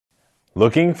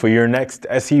Looking for your next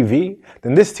SUV?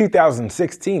 Then this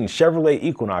 2016 Chevrolet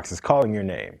Equinox is calling your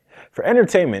name. For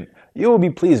entertainment, you will be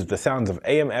pleased with the sounds of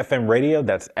AM/FM radio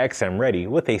that's XM ready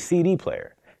with a CD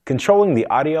player. Controlling the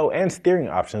audio and steering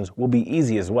options will be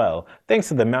easy as well thanks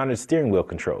to the mounted steering wheel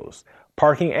controls.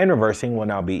 Parking and reversing will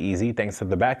now be easy thanks to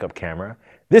the backup camera.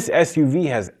 This SUV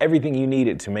has everything you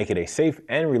needed to make it a safe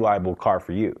and reliable car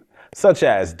for you, such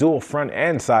as dual front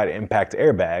and side impact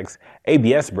airbags,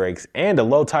 ABS brakes, and a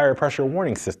low tire pressure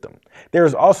warning system. There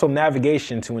is also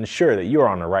navigation to ensure that you are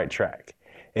on the right track.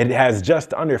 It has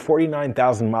just under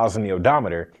 49,000 miles on the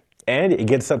odometer, and it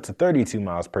gets up to 32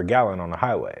 miles per gallon on the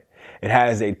highway. It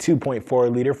has a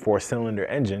 2.4-liter four-cylinder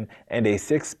engine and a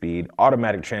 6-speed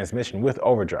automatic transmission with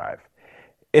overdrive.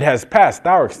 It has passed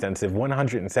our extensive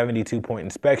 172-point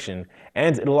inspection,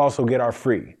 and it'll also get our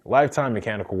free lifetime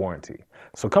mechanical warranty.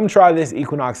 So come try this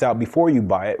Equinox out before you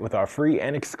buy it with our free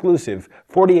and exclusive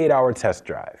 48-hour test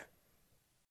drive.